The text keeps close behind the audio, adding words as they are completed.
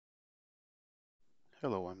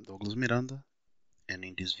Hello, I'm Douglas Miranda, and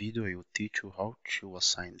in this video I will teach you how to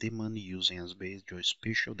assign demand using as base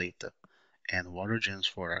geospatial data and WaterGEMS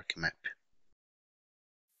for ArcMap.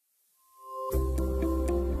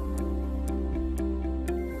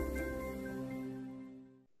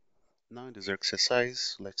 Now in this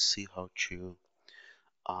exercise, let's see how to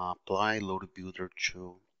apply LoadBuilder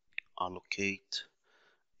to allocate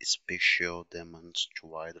spatial demands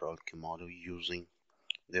to hydraulic model using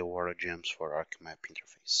the WaterGEMS for ArcMap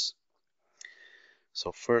interface.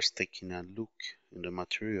 So first, taking a look in the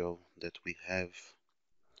material that we have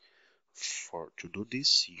to do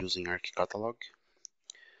this using ArcCatalog,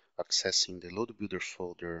 accessing the LoadBuilder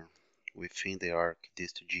folder within the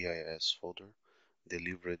ArcGIS folder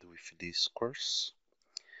delivered with this course.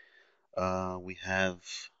 We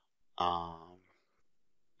have um,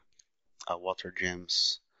 a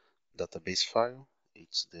WaterGEMS database file.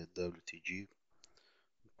 It's the WTG.mdb.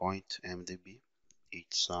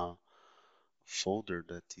 It's a folder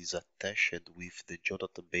that is attached with the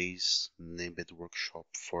geodatabase named workshop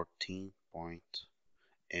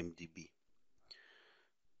 14.mdb.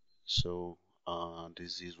 So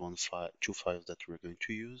this is two files that we're going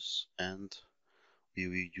to use, and we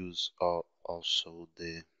will use also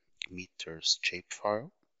the meters shapefile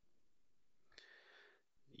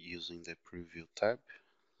using the preview tab.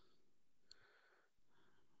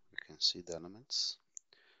 You can see the elements.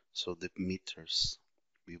 So the meters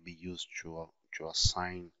will be used to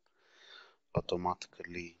assign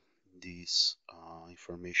automatically this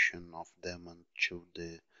information of demand to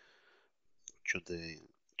the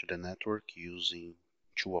network using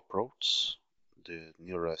two approaches: the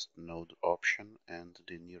nearest node option and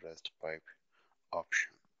the nearest pipe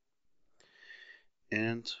option.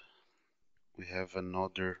 And we have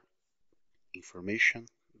another information,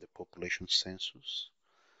 the population census,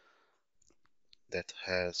 that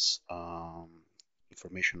has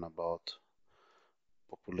information about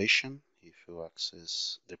population. If you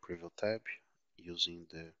access the preview tab using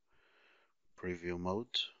the preview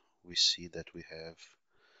mode, we see that we have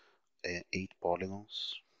 8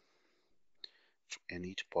 polygons, and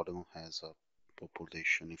each polygon has a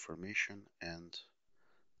population information and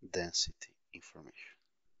density information.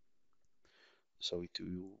 So it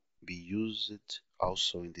will be used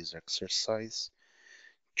also in this exercise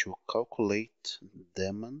to calculate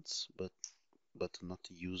demands, but not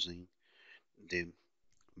using the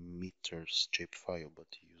meters shapefile,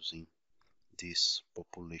 but using this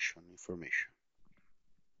population information.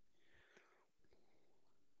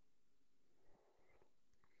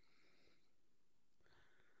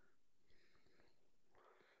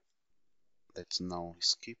 Let's now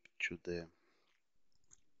skip to the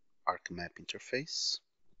ArcMap interface.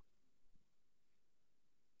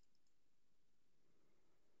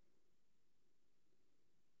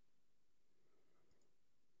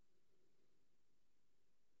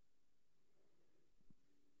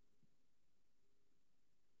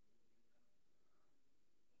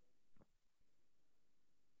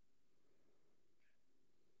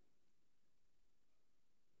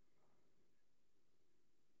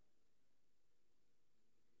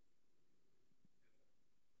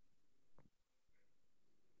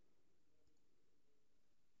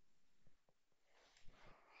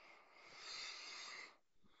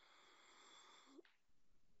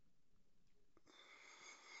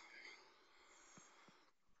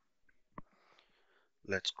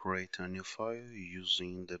 Let's create a new file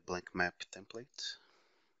using the blank map template.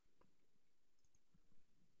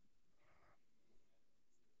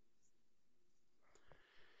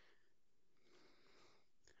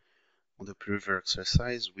 On the previous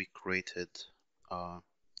exercise, we created a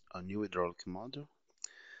new hydraulic model.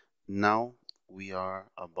 Now we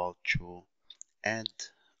are about to add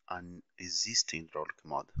an existing hydraulic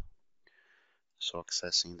model. So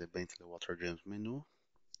accessing the Bentley WaterGEMS menu,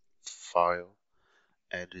 File,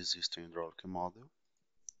 Add Existing Hydraulic Model,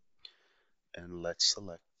 and let's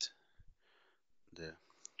select the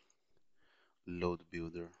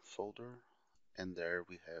LoadBuilder folder, and there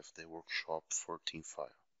we have the workshop 14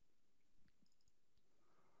 file.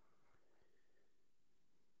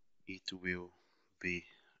 It will be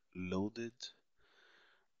loaded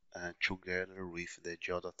together with the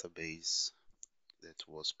geodatabase that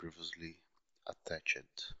was previously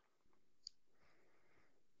attached.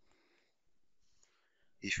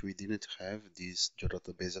 If we didn't have this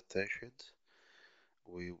geodatabase attached,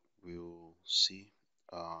 we will see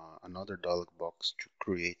another dialog box to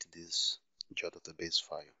create this geodatabase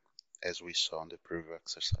file, as we saw in the previous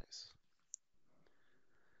exercise.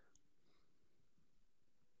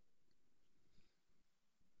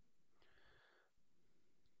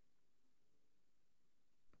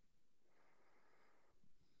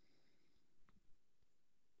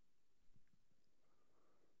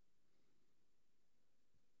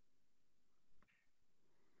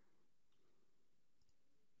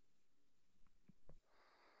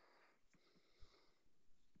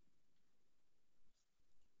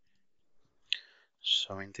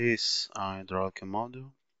 So in this hydraulic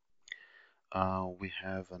model, we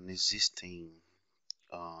have an existing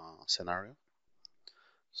scenario.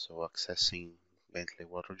 So accessing Bentley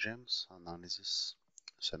WaterGEMS analysis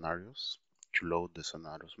scenarios to load the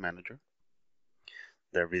scenarios manager.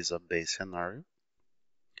 There is a base scenario.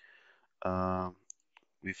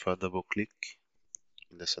 With a double click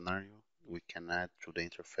in the scenario, we can add to the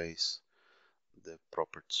interface the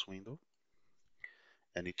properties window,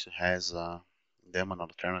 and it has a demo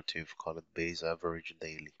alternative called base average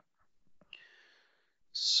daily.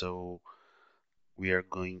 So we are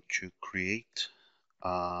going to create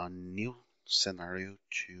a new scenario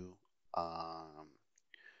um,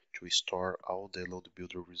 to store all the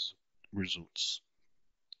LoadBuilder results.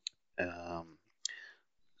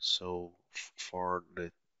 So for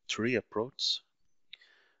the three approaches,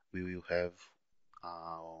 we will have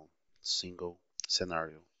a single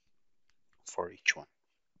scenario for each one.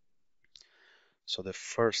 So the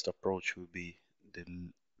first approach will be the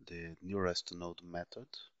nearest node method.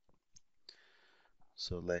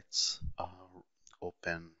 So let's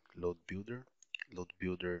open LoadBuilder.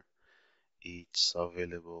 LoadBuilder is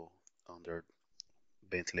available under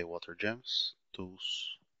Bentley WaterGEMS,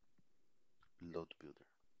 Tools, LoadBuilder.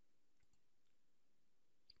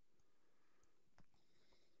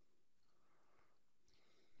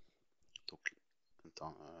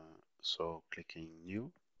 So clicking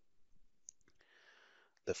New.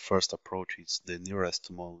 The first approach is the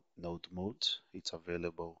nearest node mode. It's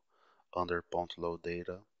available under Point Load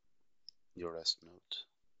Data, nearest node.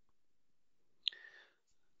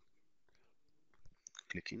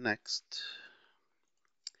 Clicking Next.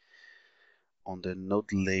 On the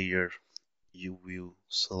node layer, you will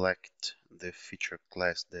select the feature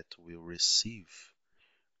class that will receive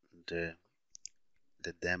the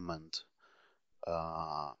demand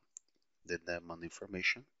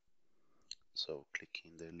information. So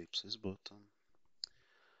clicking the ellipsis button,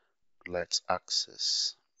 let's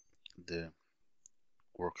access the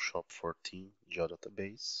workshop 14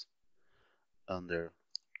 geodatabase. Under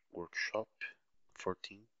workshop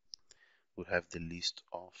 14, we have the list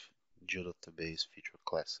of geodatabase feature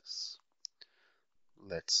classes.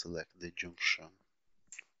 Let's select the junction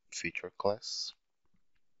feature class.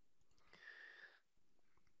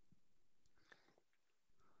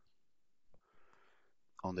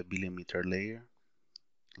 On the billion meter layer,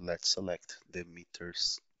 let's select the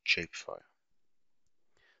meters shapefile.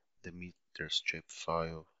 The meters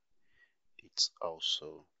shapefile it's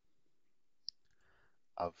also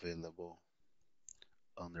available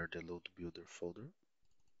under the LoadBuilder folder.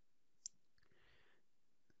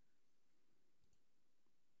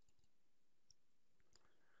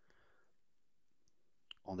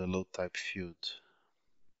 On the load type field,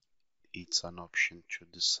 it's an option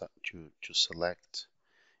to select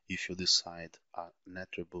if you decide an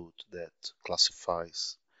attribute that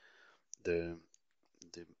classifies the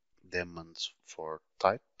demands for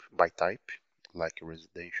type by type, like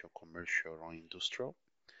residential, commercial, or industrial.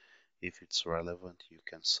 If it's relevant, you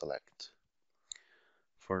can select.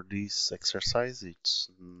 For this exercise, it's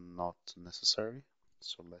not necessary,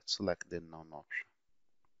 so let's select the none option.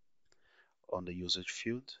 On the usage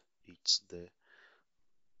field, it's the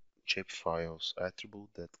shapefiles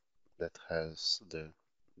attribute that has the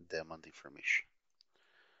demand information.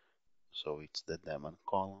 So it's the demand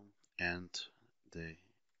column, and the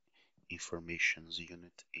informations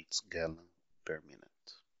unit it's gallon per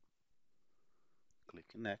minute.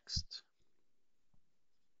 Click Next.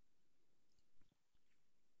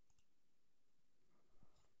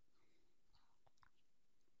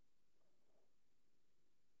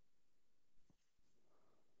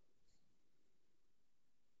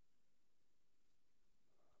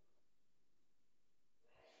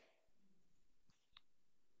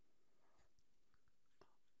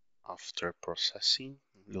 After processing,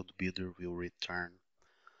 LoadBuilder will return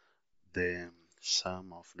the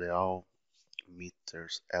sum of the all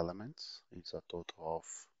meters elements. It's a total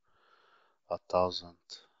of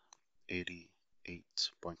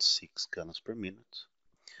 1088.6 gallons per minute.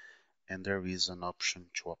 And there is an option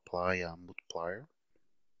to apply a multiplier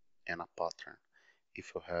and a pattern.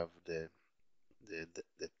 If you have the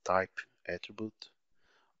type attribute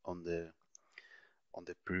on the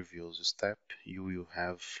previous step, you will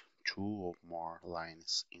have two or more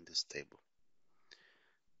lines in this table.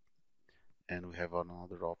 And we have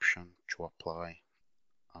another option to apply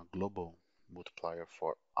a global multiplier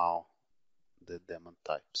for all the demand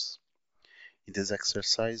types. In this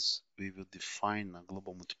exercise, we will define a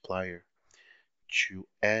global multiplier to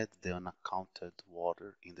add the unaccounted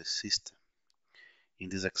water in the system. In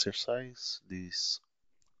this exercise, this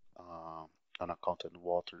unaccounted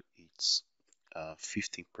water is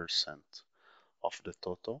 15% of the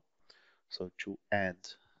total. So to add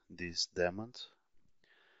this demand,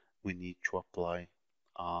 we need to apply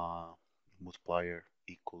multiplier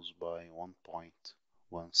equals by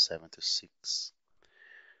 1.176.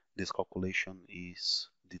 This calculation is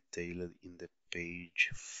detailed in the page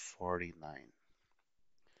 49.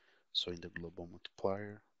 So in the global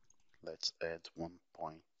multiplier, let's add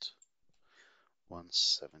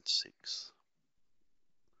 1.176.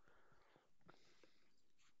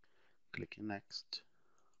 Clicking next.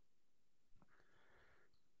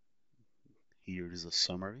 Here is a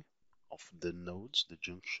summary of the nodes, the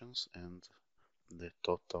junctions, and the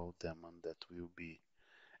total demand that will be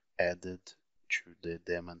added to the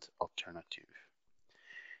demand alternative.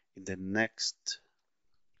 In the next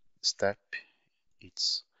step,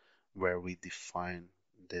 it's where we define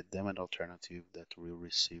the demand alternative that will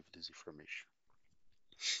receive this information.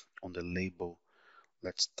 On the label,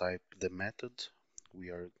 let's type the method we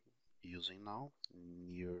are using now,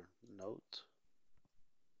 near node.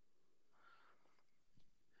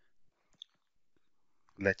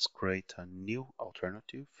 Let's create a new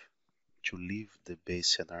alternative to leave the base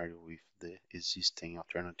scenario with the existing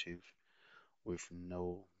alternative with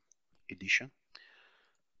no addition.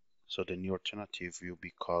 So the new alternative will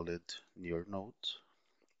be called near node,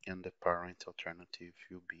 and the parent alternative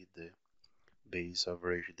will be the base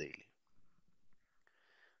average daily.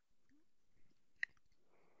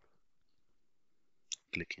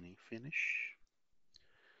 Clicking in finish.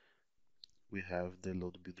 We have the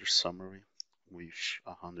LoadBuilder summary with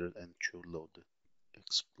 102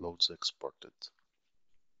 loads exported.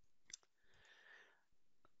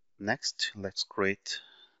 Next, let's create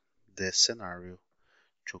the scenario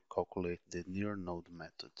to calculate the near node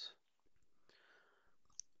method.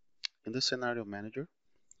 In the scenario manager,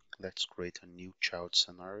 let's create a new child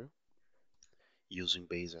scenario using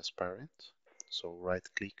base as parent. So right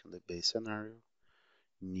click on the base scenario,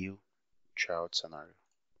 new child scenario.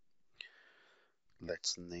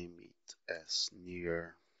 Let's name it as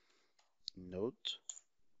near node,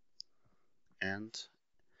 and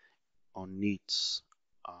on its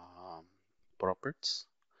properties,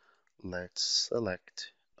 let's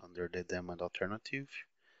select under the demand alternative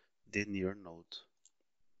the near node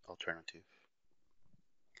alternative.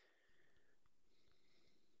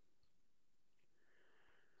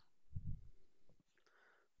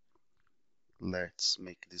 Let's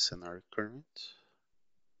make this scenario current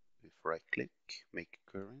with right click, make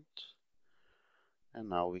current, and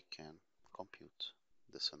now we can compute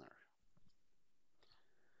the scenario.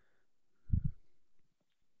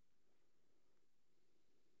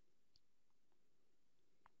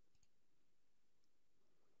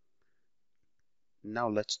 Now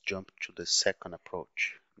let's jump to the second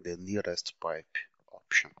approach, the nearest pipe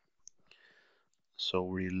option. So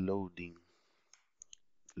reloading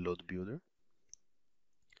LoadBuilder.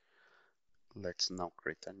 Let's now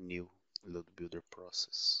create a new LoadBuilder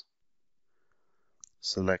process.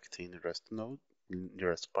 Selecting nearest node,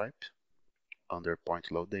 nearest pipe under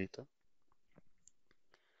point load data.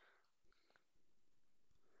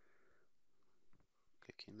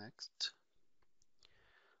 Clicking next.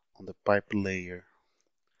 On the pipe layer,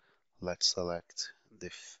 let's select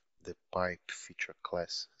the pipe feature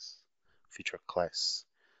class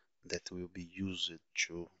that will be used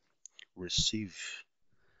to receive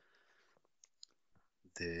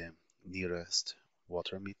the nearest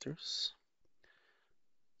water meters.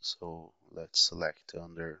 So let's select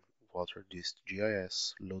under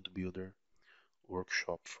WaterGEMS LoadBuilder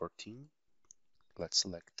Workshop 14. Let's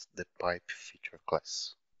select the pipe feature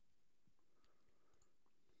class.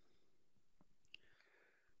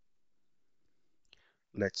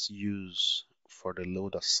 Let's use for the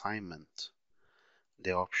load assignment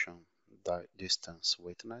the option distance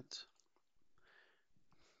weighted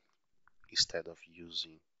instead of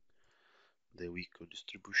using the weekly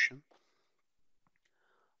distribution.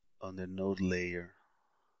 On the node layer,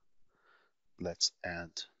 let's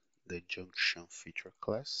add the junction feature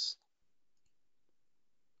class.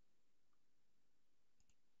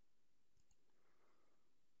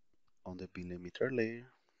 On the millimeter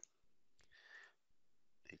layer,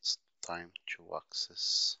 it's time to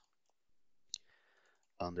access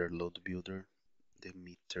under LoadBuilder the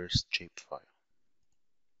meters shapefile.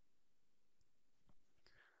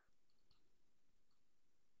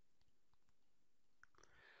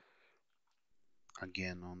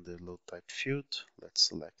 Again, on the load type field, let's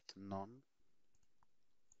select none.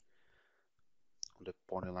 On the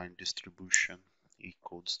polyline distribution,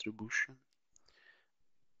 equal distribution,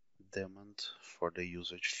 demand for the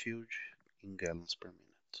usage field in gallons per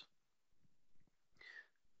minute.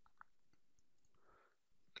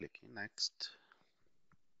 Clicking next.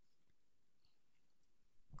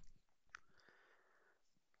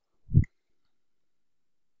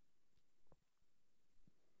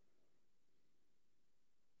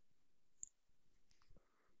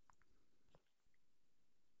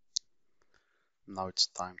 Now it's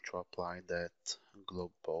time to apply that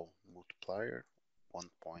global multiplier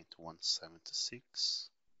 1.176.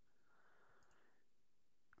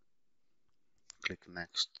 Click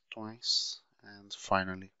next twice, and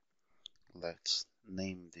finally let's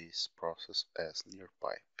name this process as near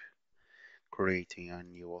pipe. Creating a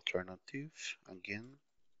new alternative, again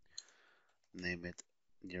name it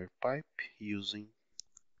near pipe using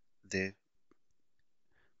the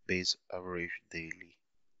base average daily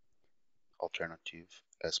alternative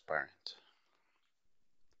as parent.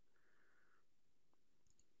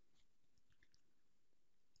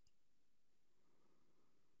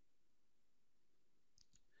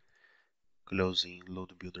 Closing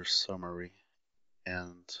LoadBuilder summary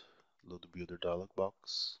and LoadBuilder dialog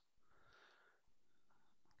box.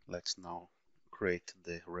 Let's now create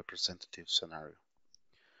the representative scenario.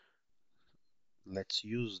 Let's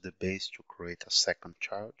use the base to create a second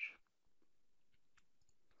charge.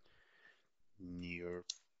 Near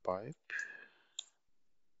pipe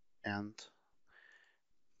and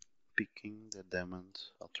picking the demand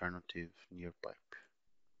alternative near pipe.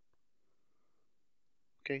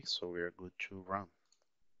 Okay, so we are good to run.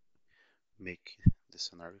 Make the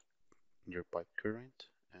scenario near pipe current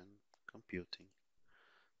and computing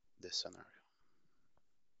the scenario.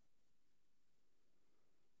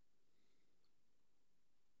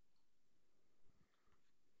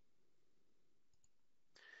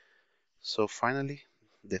 So finally,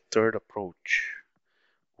 the third approach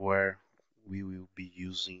where we will be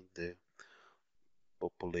using the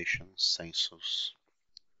population census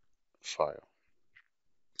file.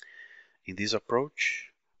 In this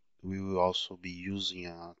approach, we will also be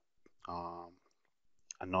using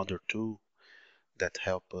another tool that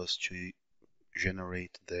help us to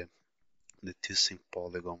generate the T-sim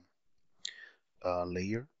polygon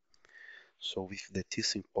layer. So with the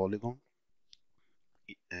T-sim polygon,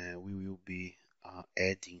 we will be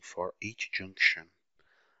adding for each junction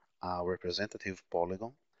a representative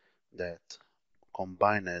polygon that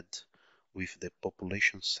combined with the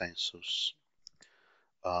population census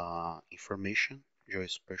information,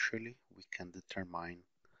 geospatially, we can determine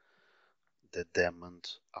the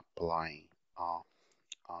demand applying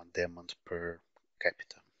demand per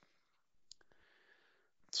capita.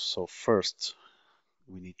 So first,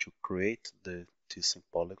 we need to create the T-sim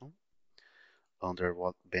polygon under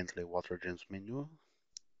Bentley WaterGEMS menu.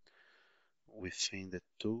 Within the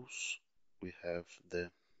tools, we have the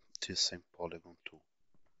T-sim polygon tool.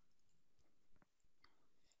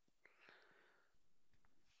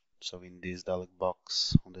 So in this dialog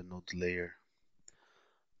box on the node layer,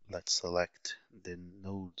 let's select the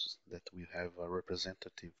nodes that we have a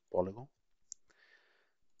representative polygon.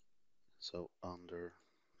 So under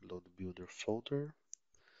LoadBuilder folder,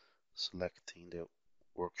 selecting the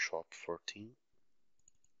workshop 14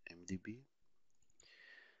 MDB,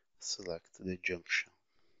 select the junction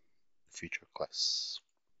feature class.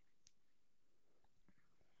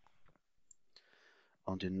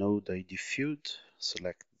 On the node ID field,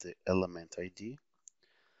 select the element ID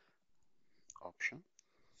option.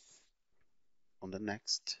 On the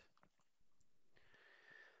next,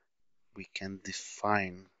 we can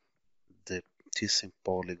define the T-sim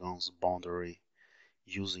polygon's boundary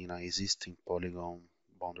using an existing polygon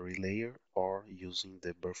boundary layer or using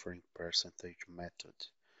the buffering percentage method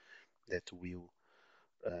that will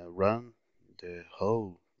run the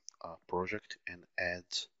whole project and add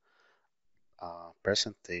a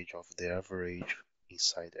percentage of the average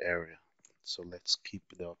inside area. So let's keep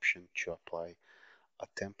the option to apply a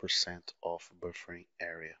 10% of buffering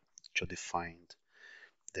area to define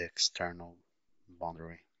the external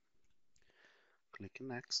boundary. Click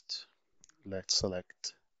next. Let's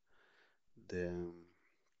select the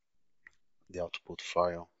output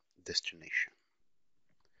file destination.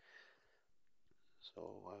 So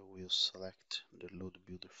I will select the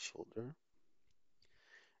LoadBuilder folder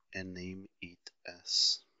and name it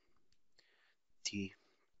as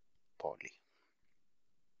tpoly.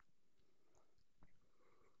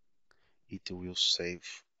 It will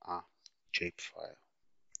save a shapefile.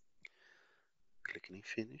 Clicking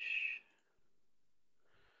finish.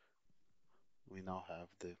 We now have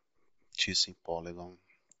the T-sim polygon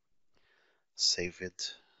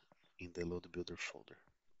saved in the LoadBuilder folder.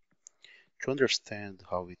 To understand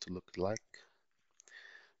how it looked like,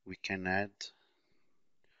 we can add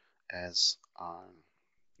as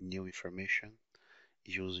new information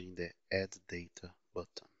using the Add Data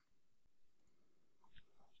button.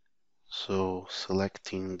 So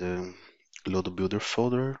selecting the LoadBuilder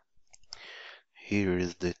folder, here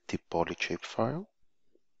is the tpoly shapefile,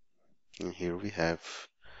 and here we have,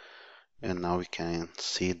 and now we can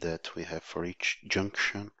see that we have for each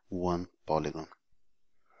junction one polygon.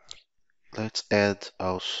 Let's add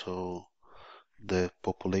also the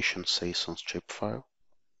population JSON shapefile.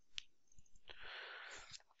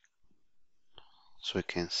 So we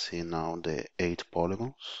can see now the 8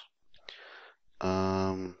 polygons.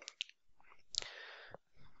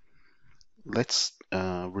 Let's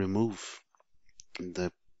remove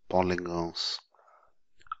the polygons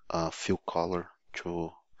fill color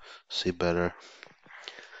to see better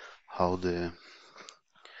how the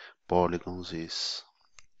polygons is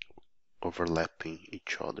overlapping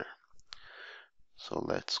each other. So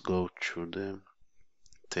let's go to the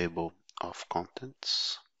table of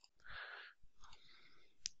contents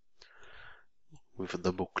with a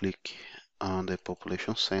double click on the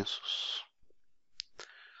population census.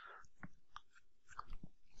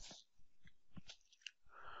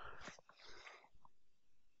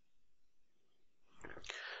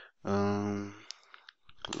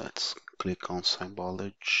 Let's click on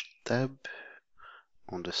symbology tab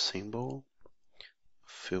on the symbol,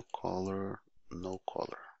 fill color, no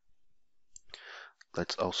color.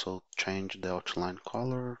 Let's also change the outline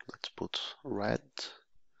color. Let's put red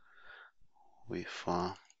with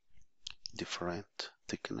different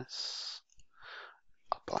thickness.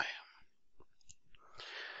 Apply.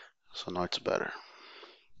 So now it's better.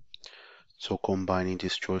 So combining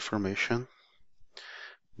these two information,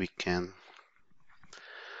 we can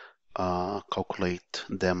calculate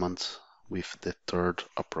demand with the third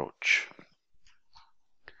approach.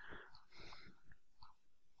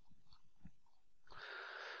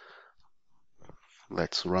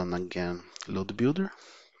 Let's run again LoadBuilder,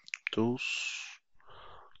 Tools,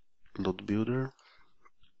 LoadBuilder,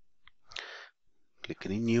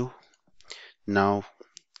 clicking in New. Now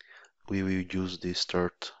we will use this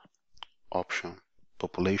third option,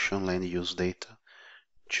 population land use data,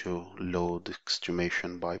 to load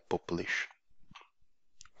estimation by population.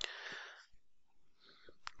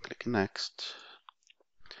 Click Next.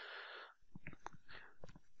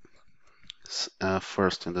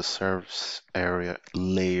 First in the service area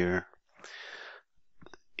layer,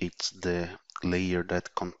 it's the layer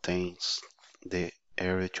that contains the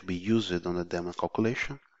area to be used on the demand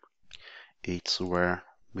calculation. It's where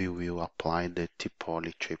we will apply the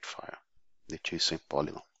tpoly shapefile, the JSON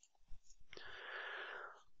polygon.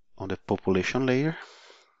 On the population layer,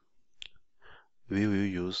 we will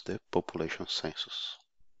use the population census.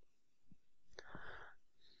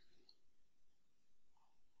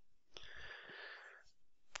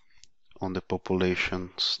 On the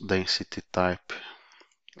population's density type,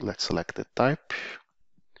 let's select the type,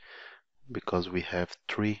 because we have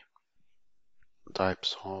 3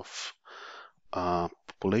 types of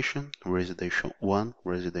population: residential 1,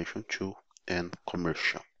 residential 2, and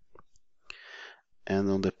commercial. And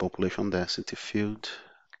on the population density field,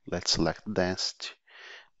 let's select density,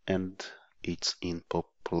 and it's in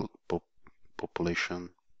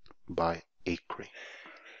population by acre.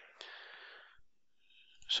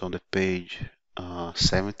 So on the page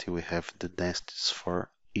 70, we have the densities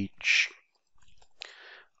for each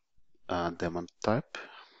demand type.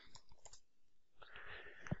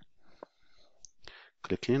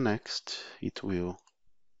 Clicking Next, it will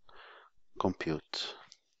compute.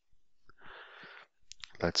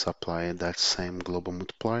 Let's apply that same global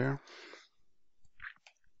multiplier.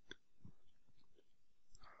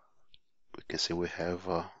 We can see we have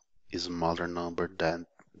a smaller number than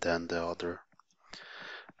the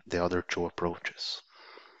other 2 approaches.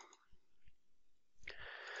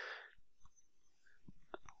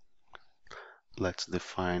 Let's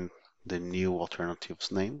define the new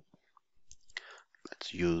alternatives name.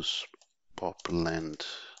 Let's use popland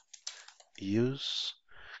use,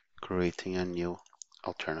 creating a new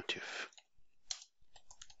alternative.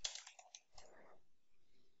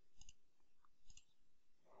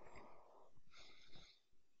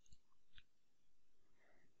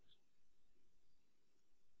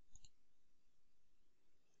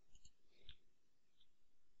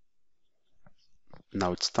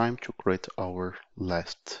 Now it's time to create our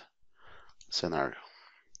last scenario.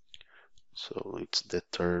 So it's the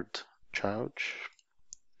third charge.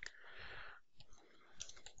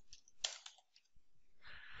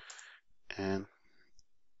 And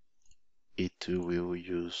it will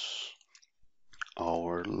use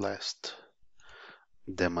our last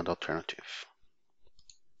demand alternative.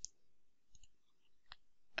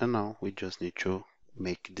 And now we just need to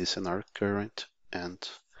make this scenario current and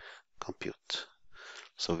compute.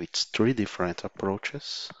 So it's 3 different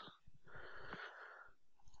approaches.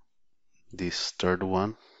 This third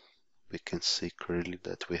one, we can see clearly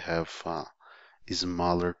that we have a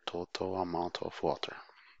smaller total amount of water.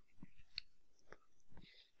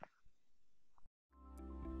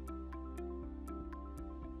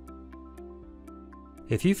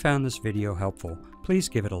 If you found this video helpful, please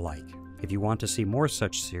give it a like. If you want to see more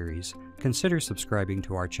such series, consider subscribing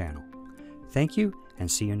to our channel. Thank you,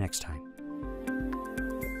 and see you next time.